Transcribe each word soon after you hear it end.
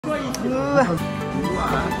うわ。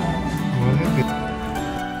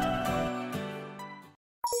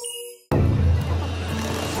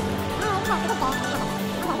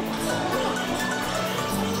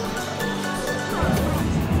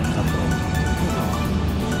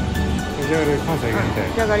関西が見た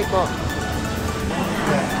い。じゃがりこ。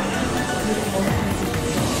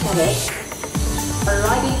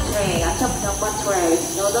Arriving train at top number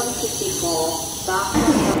 12, Northern 54,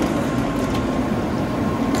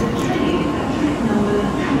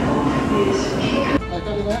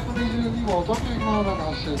 522号東京行きの中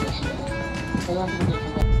発車いたします。おやすみです。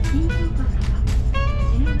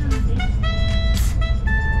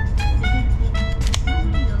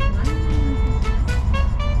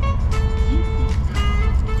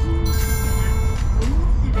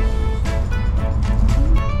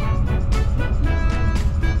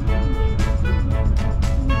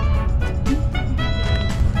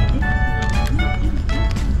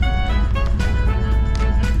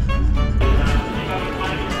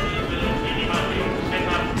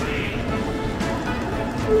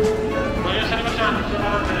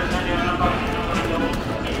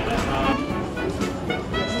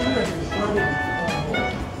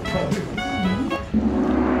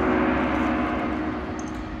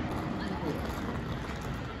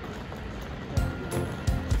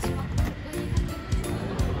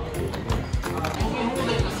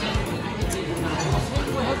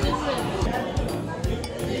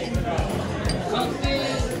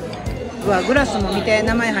うわ、グラスも見て、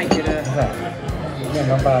名前入ってる。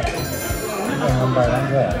何倍何倍何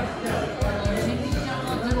倍。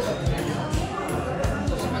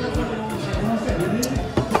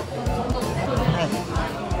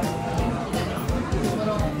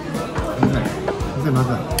2000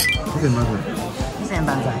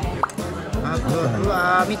万歳。う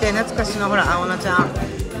わー、見て、懐かしのほら、青菜ちゃん。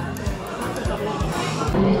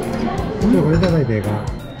これいただいていいか。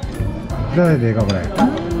いただいていいか、これ。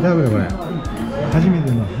じゃあこれ初めて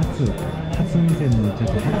の初店のちょっ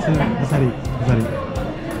と初あさり。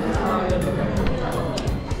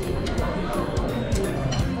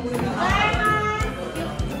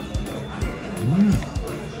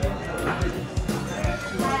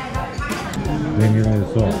レンゲが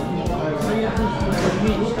そう。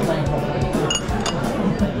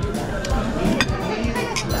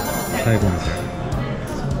最高ですよ。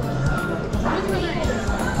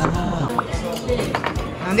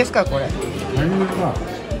何ですかこれ。何ですか。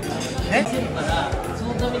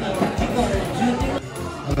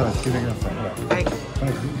だからつけてください。はい。こ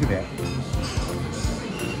れつけて。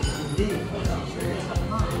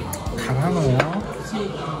からのよ。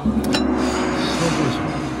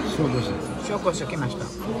紹興酒きました。う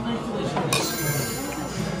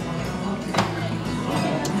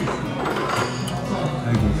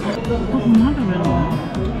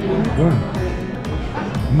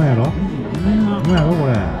まいやろ。うまいやろこ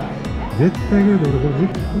れ。絶対いけるで俺これ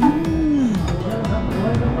絶対。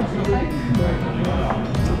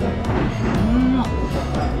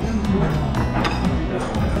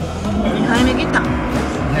2杯目切った。2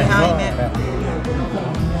杯目。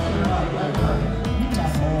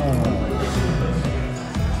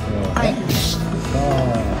はい。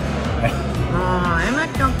ああ、エマ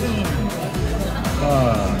チョキン。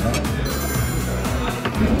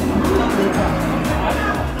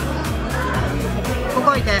ここ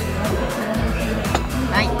置いて。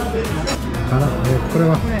はい。これ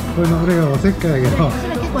はこれの俺がおせっかいやけど。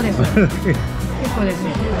結構です。結構ですね。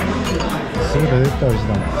それが絶対美味しい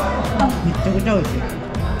だもん。めちゃくちゃ美味しい。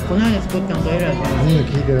この間作ったのとえらいです。みんな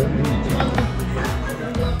聞いてる。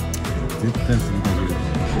絶対す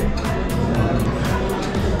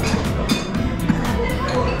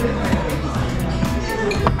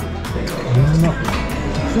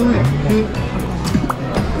ぐできる。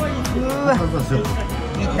うわ。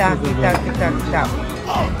来た。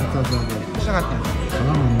したかった。辛い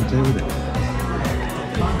のめっちゃよくで。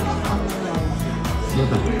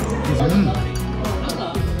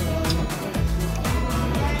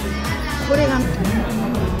これが。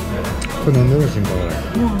これ飲んでるしんかこ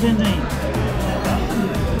れ。もう全然いい。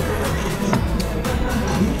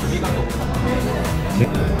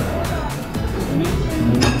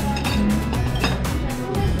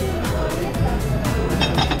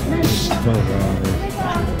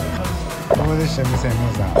どうでした店ム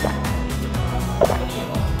ーさん。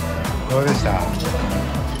どうでしたム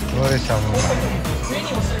ーさん。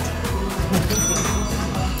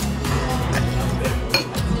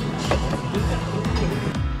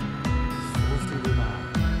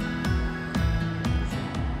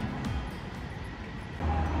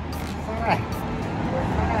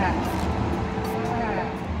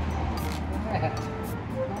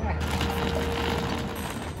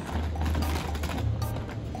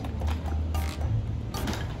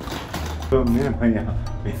よ目の前や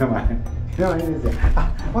目の前ですよ。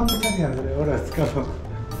あ、本当にやそれ俺は使う。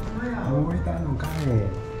動いたのかい。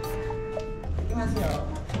行きますよ。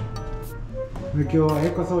今日はエ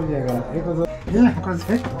コ掃除やからエコ掃除。いやこれ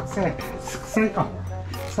最高。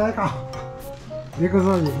エコ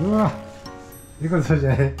掃除。うわ。エコ掃除じゃ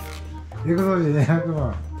ない。エコ掃除で100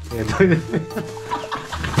万。トイレ。フ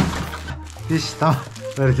ィッシュと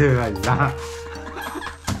それでうまいな。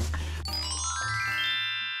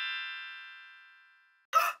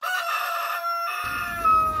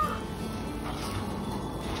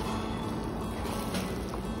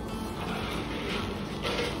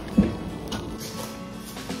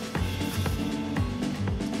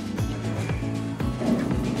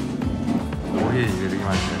コーヒー入れてき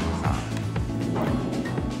ましたよ、皆さん。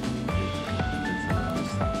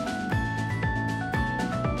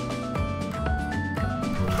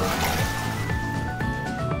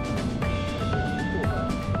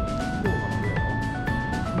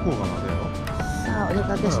向こうがまだよ。さあお出か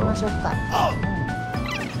けしましょうか。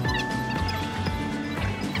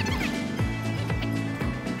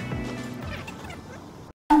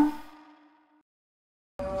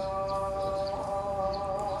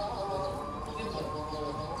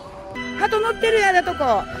鳩乗ってるやだとこ。本当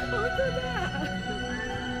だ。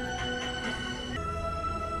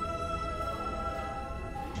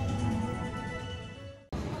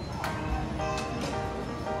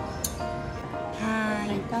はい、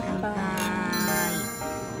乾杯。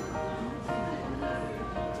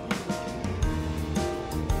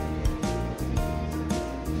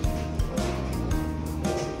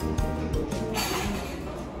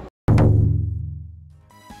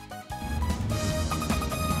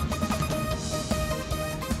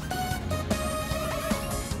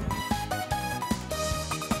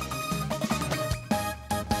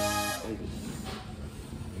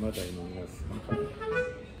まだ飲みます。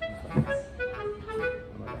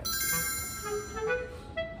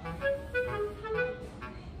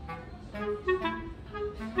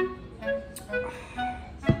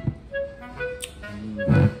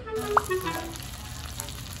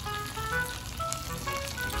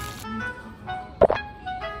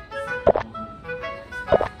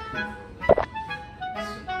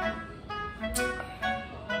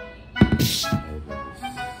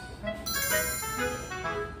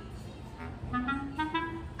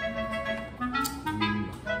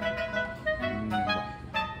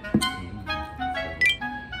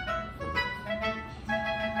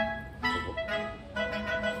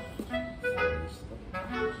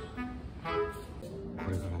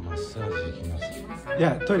い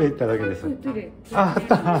や、トイレ行っただけです。あっ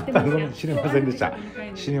た。ごめん、知りませんでした。あ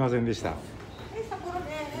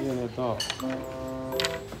りがとう。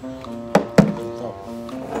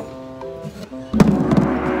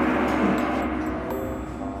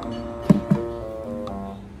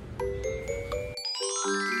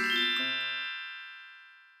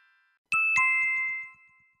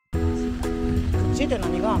ちって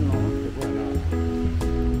何があんの？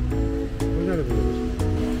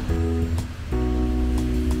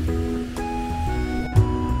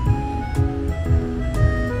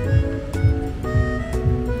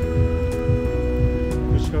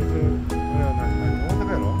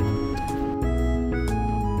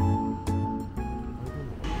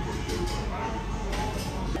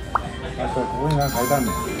ここに何か書いたん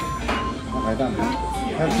ねん。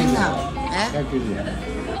みんな、190円。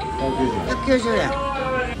190円。い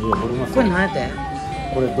や、これもこれ何やって？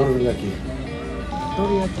これドル焼き。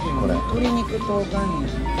鶏焼き。これ鶏肉と岩塩。美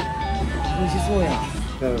味しそうや。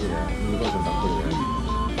というわけで、2個たっぷりで。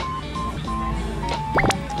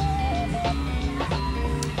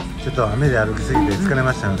ちょっと雨で歩きすぎて疲れ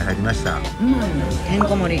ましたので入りました。てん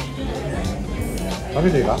こ盛り。開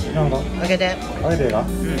けていいか？開けて。開けていいか？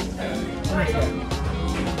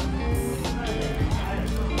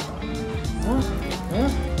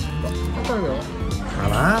か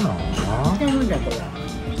らの？あ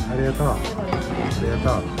りがとう。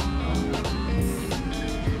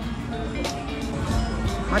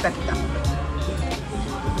また来た。は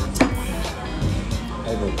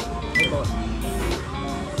い、どうぞ。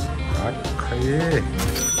かいい。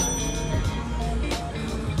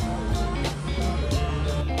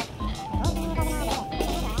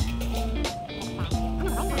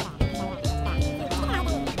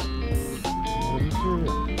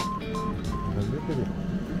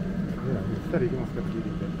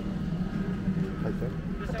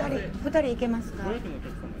2人行けますか？2人行け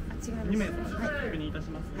ますか？違います。2名様確認いたし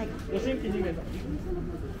ます。はい。ご新規2名様。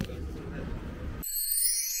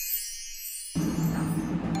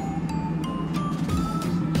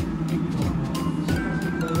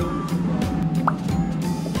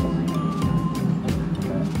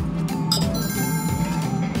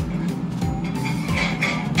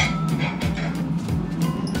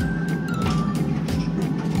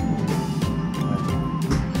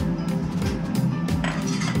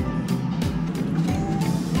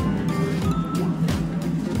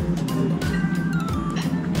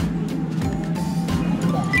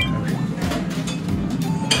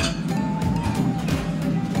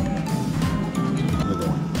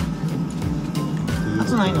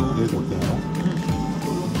ないの？冷蔵庫やろ。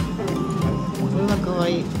これは可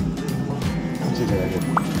愛い。口でやる。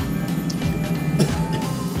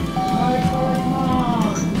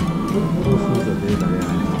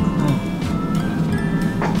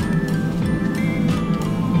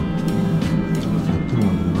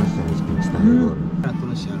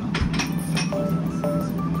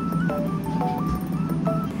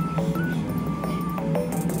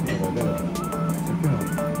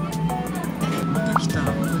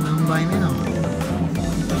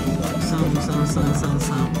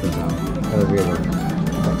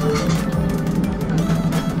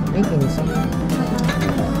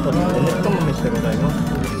でございます。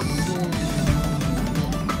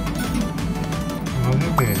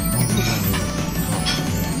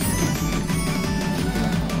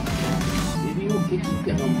エビを削っ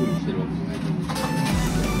て半分にしてるわけじゃないと思う。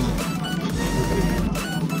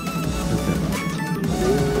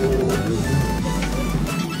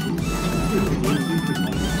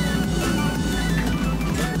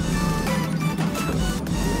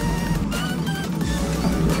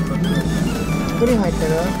プリン入って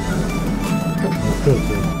る？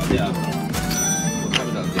いや、食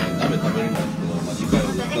べたんで鍋食べれないんですけど、まあ、次回は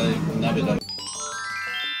絶対鍋食べ。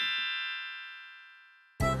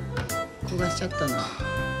焦がしちゃったな。ま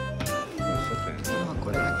あこ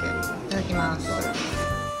れだけ。いただきます。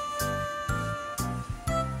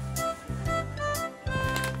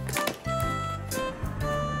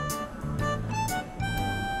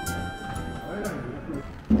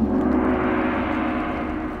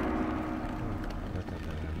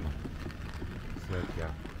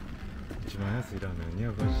一番安いラーメン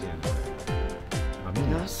250円。あ、みん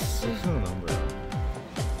な安いのなんぼや。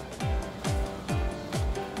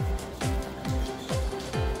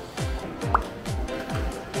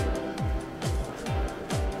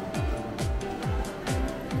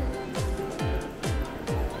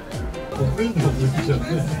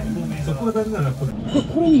そこはダメだな。こ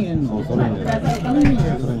れに入れんの？それに入れる。それに入れ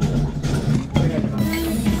る。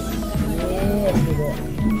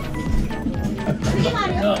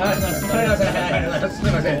す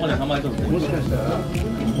みません。ここで構えとって。もしかしたら。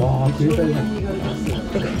わあ、切りたいな。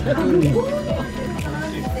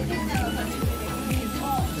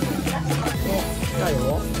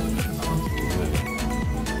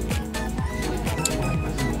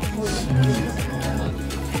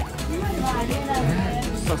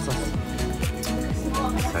そうそう。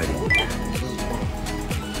最後。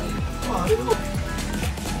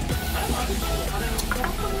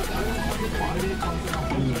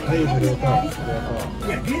はい、ありがとう。い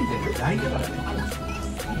や、現在大丈夫だからね。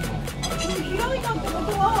広いなってこと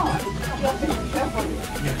は。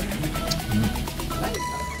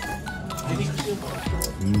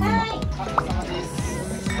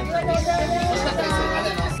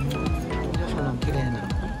綺麗な。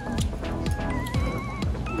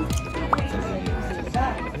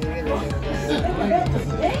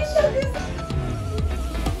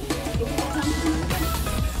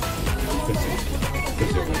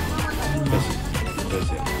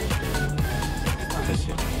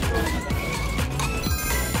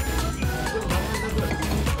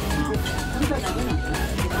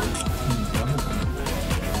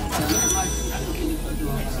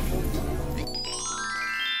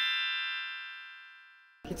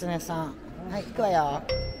きつねさん、はい、行くわよ。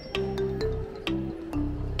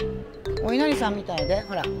お稲荷さんみたいで、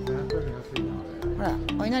ほら。ほら、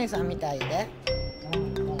お稲荷さんみたいで。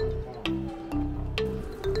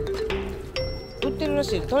売ってるら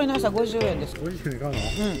しい。鶏の朝50円です。50円買うの？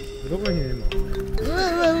うん。どこに入れんの？うわ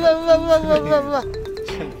うわうわうわうわうわうわうわ。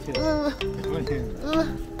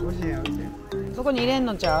そこに入れん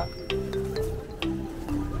のちゃう？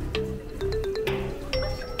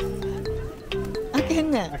開け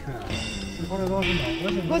んねん。これどうすん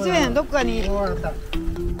の？ 50円どっかに。うわ。う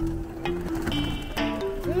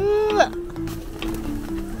わ。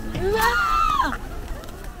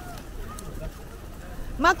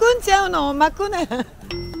巻くんちゃうの？巻くねん。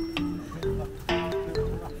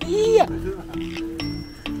いいや。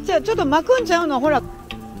じゃあちょっと巻くんちゃうの？ほら。な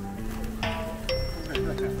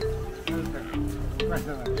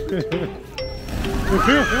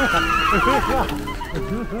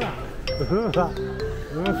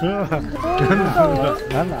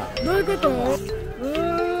んだ？どういうこと？う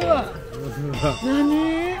わ。何？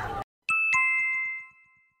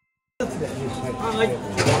はい。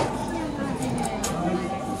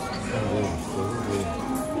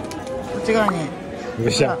こっち側に。よっ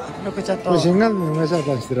しゃ。緑茶と。これ新幹線の話だっ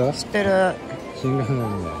たりしてる？知ってる。新幹線の。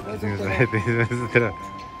知ってる。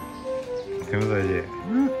手も大事。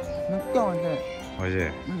うん。めっちゃ美味しい。美味し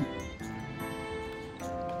い。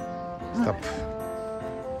ストップ。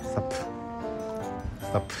ストップ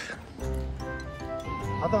ストップ。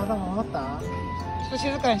頭上がった？ちょっと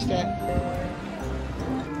静かにして。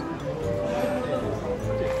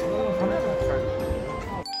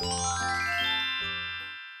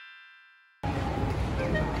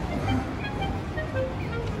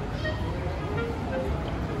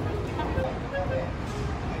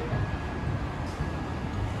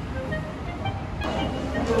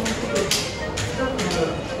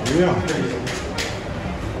いや。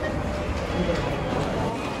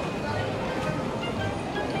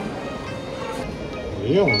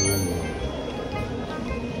いやもう全部。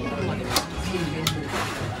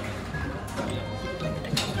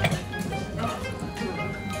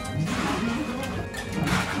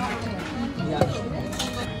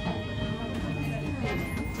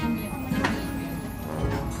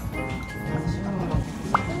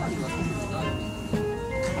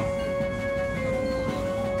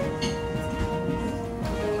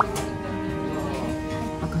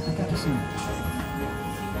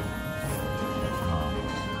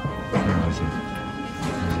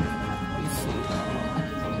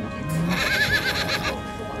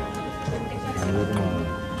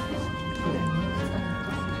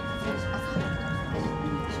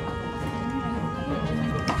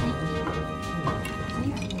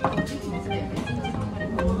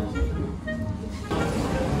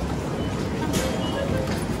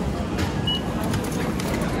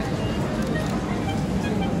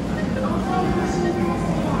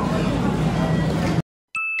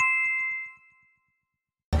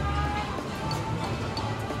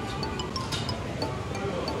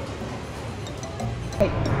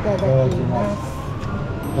いただきます。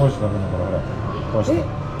こうして食べるのこれ、ほら。こうして。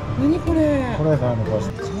何これ。これさ、こうし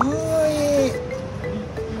て。かわいい。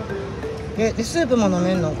で、スープも飲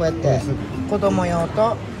めるの、こうやって。子供用と。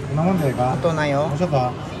こんなもんでいいか。大人用。もうちょっ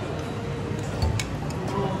と。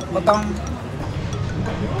ボタン。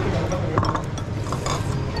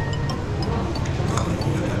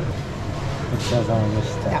ごちそうさまで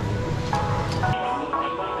した。